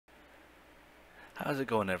How's it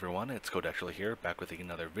going, everyone? It's Codexual here, back with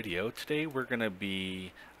another video. Today we're going to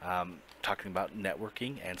be talking about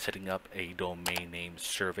networking and setting up a domain name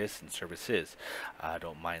service and services.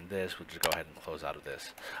 Don't mind this, we'll just go ahead and close out of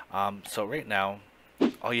this. So right now,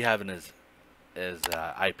 all you have is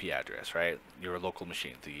IP address, right? Your local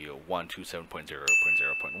machine, the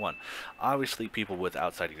 127.0.0.1. Obviously, people with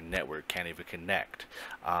outside your network can't even connect,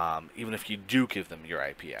 even if you do give them your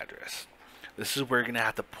IP address. This is where you're going to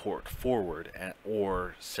have to port forward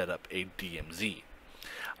or set up a DMZ.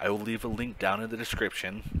 I will leave a link down in the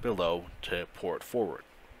description below to port forward.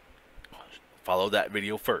 Follow that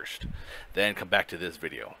video first, then come back to this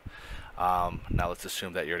video. Now let's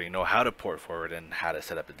assume that you already know how to port forward and how to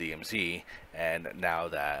set up a DMZ, and now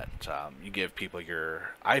that you give people your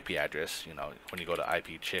IP address, you know, when you go to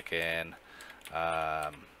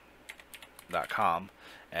ipchicken.com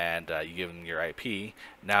and you give them your IP,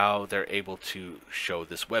 now they're able to show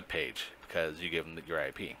this web page because you give them your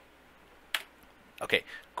IP. Okay,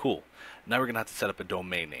 cool. Now we're gonna have to set up a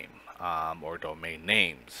domain name or domain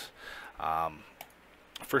names.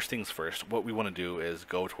 First things first, what we want to do is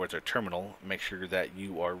go towards our terminal, make sure that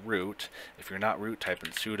you are root. If you're not root, type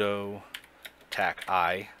in sudo tac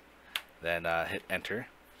I, then hit enter.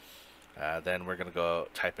 Then we're going to go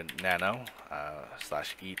type in nano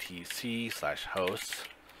 /etc/hosts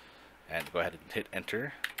and go ahead and hit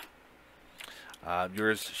enter.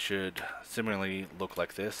 Yours should similarly look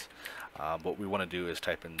like this. What we want to do is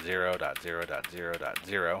type in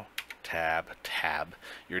 0.0.0.0 tab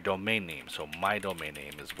your domain name. So my domain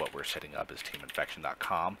name is what we're setting up is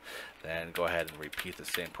teaminfection.com. Then go ahead and repeat the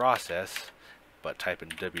same process, but type in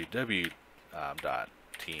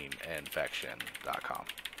www.teaminfection.com.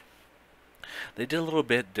 They did a little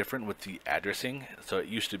bit different with the addressing. So it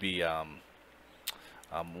used to be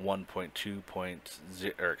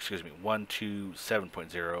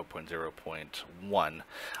 127.0.0.1,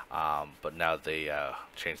 but now they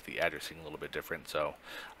changed the addressing a little bit different. So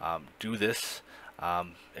do this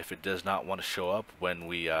if it does not want to show up when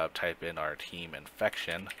we type in our team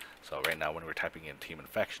infection. So right now when we're typing in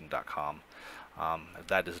teaminfection.com, if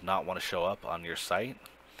that does not want to show up on your site,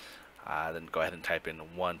 then go ahead and type in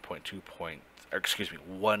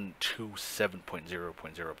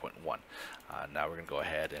 127.0.0.1. Now we're going to go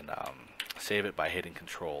ahead and save it by hitting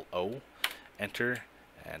Control O, enter,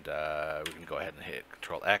 and we're going to go ahead and hit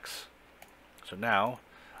Control X. So now,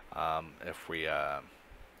 if we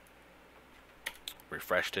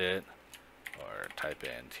refreshed it or type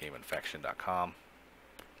in teaminfection.com,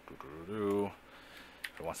 if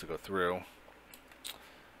it wants to go through,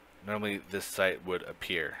 normally this site would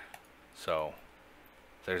appear. So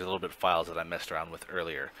there's a little bit of files that I messed around with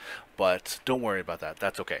earlier, but don't worry about that.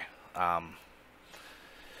 That's okay.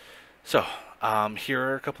 Here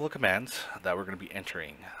are a couple of commands that we're going to be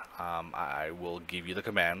entering. I will give you the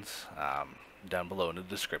commands down below in the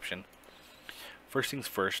description. First things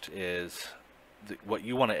first is what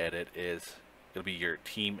you want to edit is it'll be your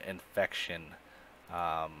team infection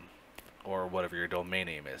or whatever your domain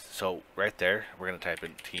name is. So right there, we're going to type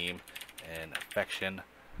in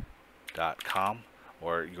teaminfection.com.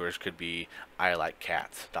 Or yours could be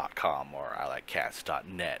ilikecats.com or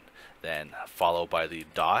ilikecats.net, then followed by the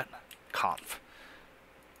 .conf.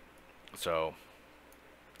 So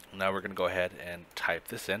now we're going to go ahead and type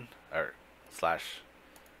this in, or slash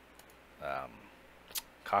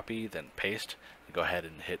copy, then paste. Go ahead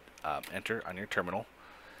and hit enter on your terminal.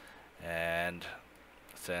 And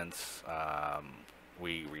since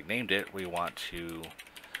we renamed it, we want to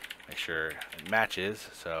make sure it matches.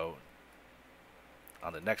 So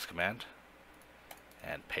on the next command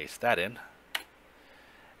and paste that in,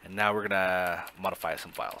 and now we're gonna modify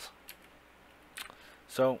some files.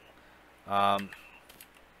 So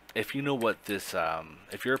if you know what this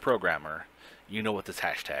if you're a programmer, you know what this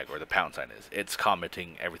hashtag or the pound sign is. It's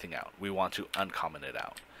commenting everything out. We want to uncomment it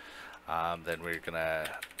out. Then we're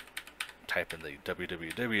gonna type in the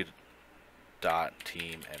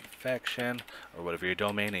www.teaminfection or whatever your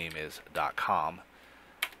domain name is .com.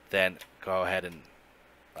 Then go ahead and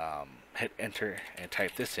hit enter and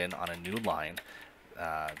type this in on a new line,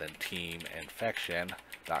 then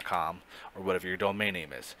teaminfection.com or whatever your domain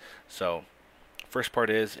name is. So first part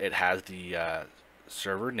is it has the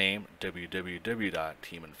server name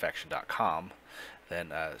www.teaminfection.com,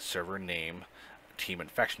 then server name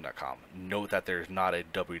teaminfection.com. Note that there's not a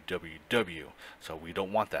www, so we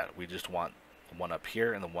don't want that. We just want one up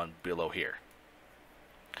here and the one below here.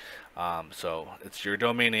 So it's your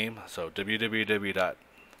domain name, so www.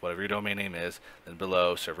 Whatever your domain name is, then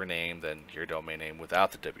below server name, then your domain name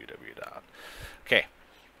without the www. Okay,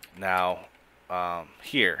 now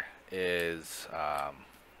here is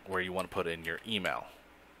where you want to put in your email.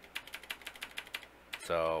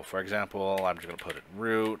 So for example, I'm just going to put it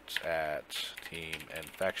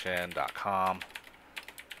root@teaminfection.com,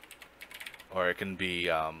 or it can be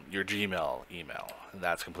your Gmail email.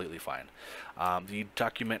 That's completely fine. The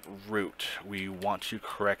document root, we want to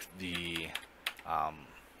correct the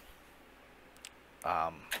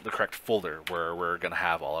correct folder where we're going to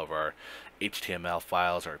have all of our HTML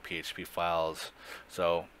files, our PHP files.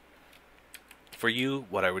 So for you,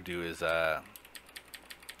 what I would do is have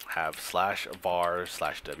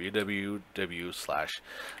 /var/www/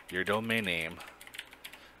 your domain name,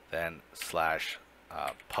 then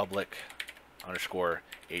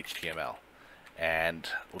 /public_HTML, and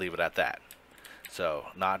leave it at that. So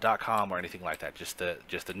not .com or anything like that, just the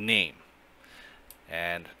name.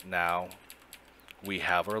 And now we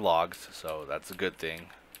have our logs, so that's a good thing.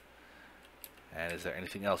 And is there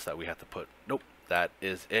anything else that we have to put? Nope, that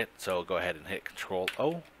is it. So go ahead and hit Control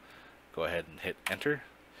O, go ahead and hit enter,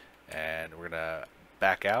 and we're gonna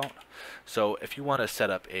back out. So if you want to set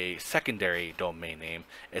up a secondary domain name,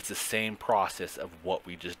 it's the same process of what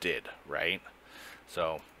we just did, right?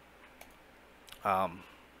 So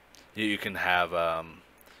you can have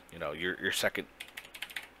you know, your second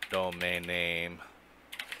domain name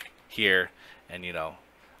here, and you know,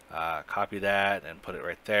 copy that and put it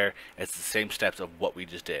right there. It's the same steps of what we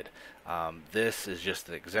just did. This is just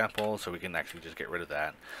an example, so we can actually just get rid of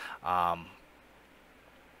that.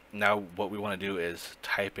 Now what we want to do is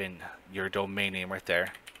type in your domain name right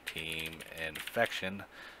there,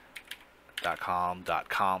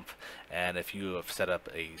 teaminfection.com.conf, and if you have set up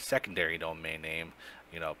a secondary domain name,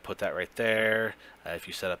 you know, put that right there. If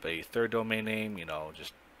you set up a third domain name, you know,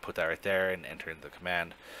 just put that right there and enter in the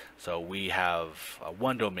command. So we have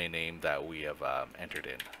one domain name that we have entered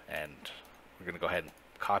in, and we're going to go ahead and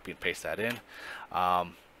copy and paste that in.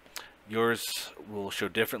 Yours will show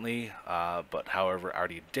differently, but however I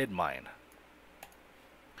already did mine.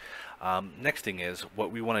 Next thing is,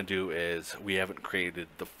 what we want to do is, we haven't created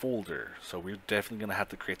the folder, so we're definitely going to have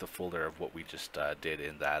to create the folder of what we just did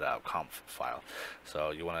in that conf file. So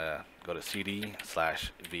you want to go to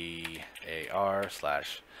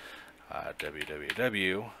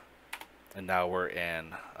cd/var/www, and now we're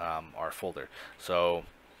in our folder. So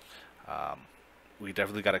we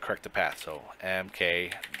definitely got to correct the path. So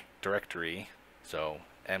mk directory, so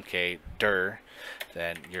mkdir,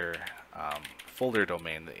 then your folder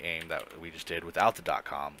domain name that we just did without the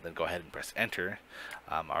 .com, then go ahead and press enter.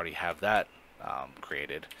 I already have that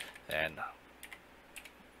created, and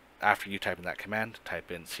after you type in that command,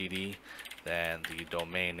 type in cd, then the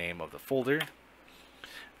domain name of the folder.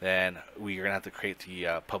 Then we're gonna have to create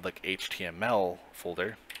the public HTML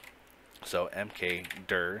folder. So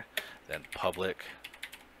mkdir, then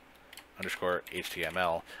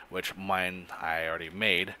public_HTML, which mine I already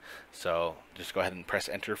made. So just go ahead and press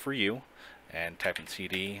enter for you, and type in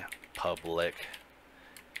cd public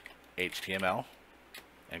HTML,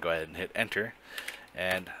 and go ahead and hit enter.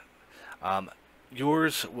 And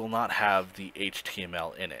yours will not have the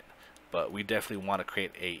HTML in it, but we definitely want to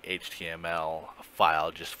create a HTML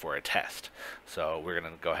file just for a test. So we're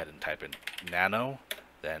going to go ahead and type in nano,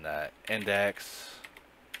 then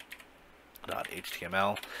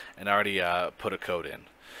index.html, and I already put a code in.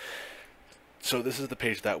 So this is the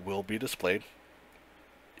page that will be displayed,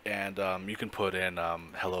 and you can put in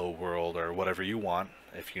hello world or whatever you want.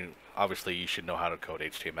 If you obviously you should know how to code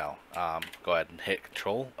HTML. Go ahead and hit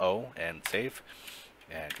Control O and save,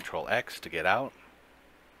 and Control X to get out.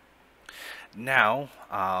 Now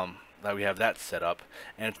that we have that set up,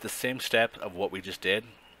 and it's the same step of what we just did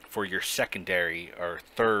for your secondary or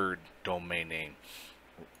third domain name.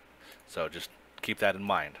 So just keep that in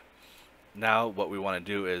mind. Now what we want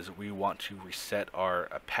to do is we want to reset our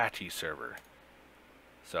Apache server.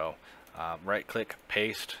 So right click,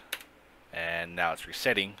 paste, and now it's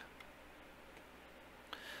resetting.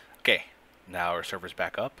 Okay, now our server's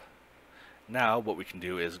back up. Now what we can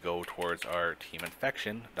do is go towards our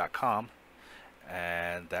teaminfection.com,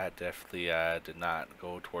 and that definitely did not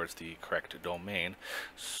go towards the correct domain.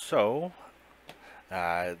 So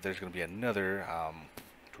there's going to be another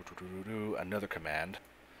command.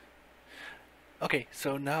 Okay,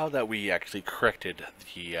 so now that we actually corrected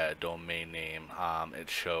the domain name, it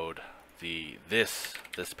showed this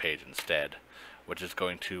page instead, which is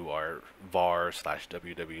going to our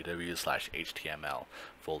var/www/html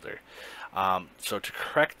folder. So to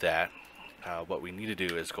correct that, what we need to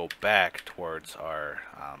do is go back towards our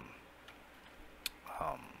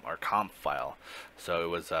conf file. So it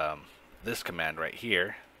was this command right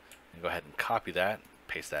here. You go ahead and copy that,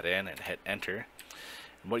 paste that in, and hit enter.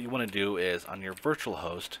 And what you want to do is on your virtual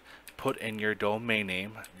host, put in your domain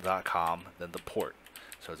name.com, then the port.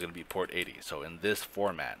 So it's going to be port 80. So in this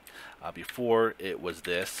format. Before it was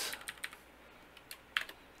this.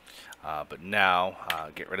 But now,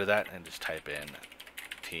 get rid of that and just type in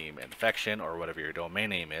team infection or whatever your domain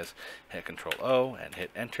name is. Hit Control O and hit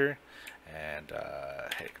enter, and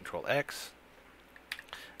hit Control X.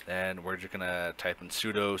 Then we're just gonna type in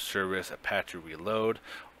sudo service apache reload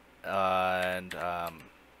and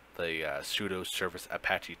the sudo service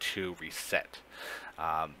apache 2 reset.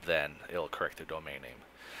 Then it'll correct the domain name.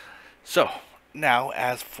 So now,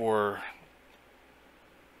 as for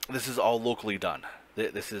this, is all locally done.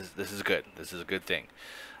 This is good. This is a good thing.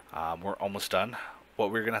 We're almost done. What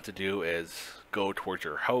we're gonna have to do is go towards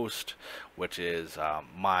your host, which is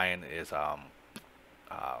mine is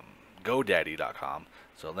GoDaddy.com.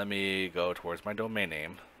 So let me go towards my domain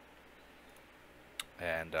name,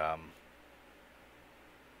 and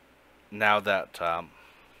now that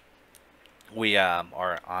we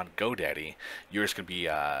are on GoDaddy, yours can be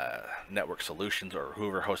Network Solutions or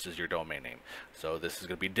whoever hosts your domain name. So this is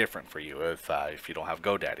going to be different for you if you don't have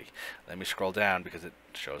GoDaddy. Let me scroll down because it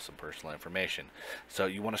shows some personal information. So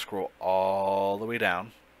you want to scroll all the way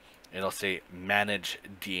down. It'll say Manage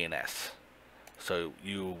DNS. So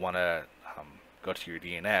you want to go to your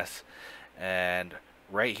DNS, and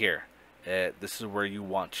right here, this is where you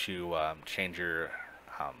want to change the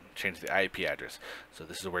IP address. So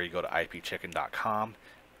this is where you go to ipchicken.com,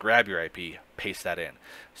 grab your IP, paste that in.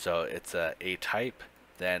 So it's a type,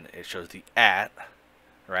 then it shows the @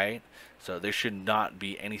 right? So there should not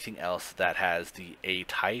be anything else that has the a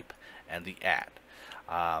type and the @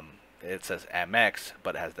 it says MX,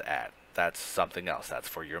 but it has the @ that's something else. That's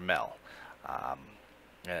for your mail.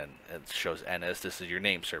 And it shows NS, this is your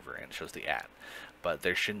name server, and it shows the @ but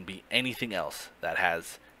there shouldn't be anything else that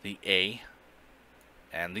has the A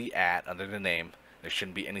and the @ under the name. There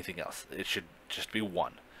shouldn't be anything else. It should just be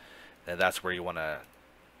one, and that's where you want to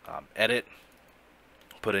edit,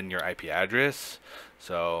 put in your IP address.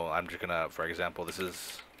 So I'm just gonna, for example, this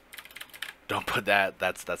is, don't put that,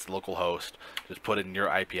 that's localhost. Just put in your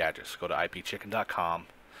IP address. Go to ipchicken.com,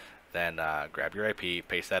 then grab your IP,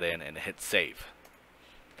 paste that in, and hit save.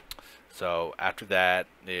 So after that,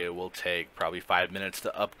 it will take probably 5 minutes to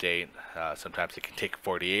update. Sometimes it can take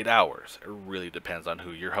 48 hours. It really depends on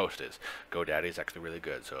who your host is. GoDaddy is actually really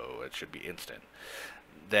good, so it should be instant.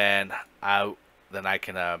 Then I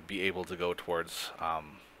can be able to go towards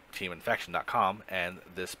teaminfection.com, and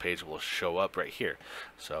this page will show up right here.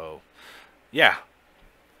 So yeah,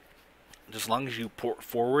 just as long as you port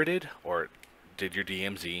forwarded or did your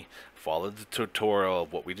DMZ, follow the tutorial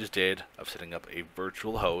of what we just did of setting up a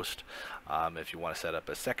virtual host. If you want to set up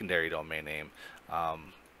a secondary domain name,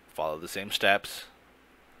 follow the same steps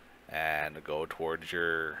and go towards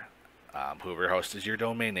your whoever hosts your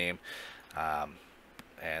domain name,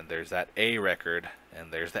 and there's that A record,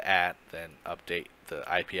 and there's the @ then update the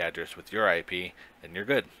IP address with your IP, and you're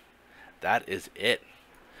good. That is it.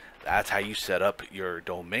 That's how you set up your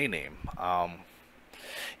domain name.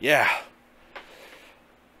 Yeah.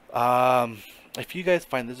 If you guys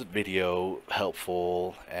find this video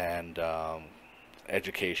helpful and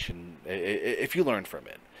education, if you learned from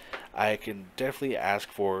it, I can definitely ask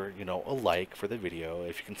for, you know, a like for the video.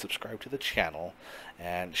 If you can subscribe to the channel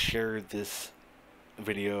and share this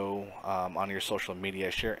video on your social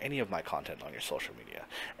media, share any of my content on your social media.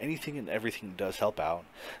 Anything and everything does help out.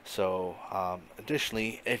 So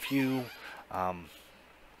additionally, if you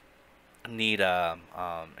need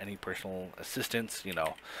any personal assistance, you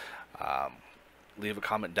know, leave a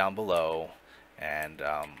comment down below. And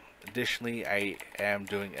additionally, I am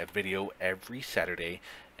doing a video every Saturday,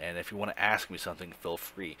 and if you want to ask me something, feel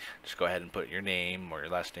free. Just go ahead and put your name or your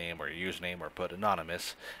last name or your username, or put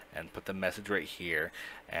anonymous and put the message right here,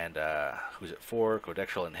 and who's it for,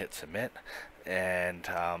 Codextual, and hit submit. And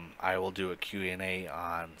I will do a Q&A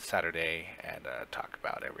on Saturday and talk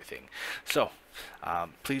about everything. So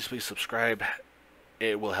please subscribe.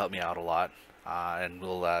 It will help me out a lot, and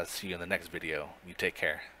we'll see you in the next video. You take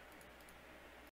care.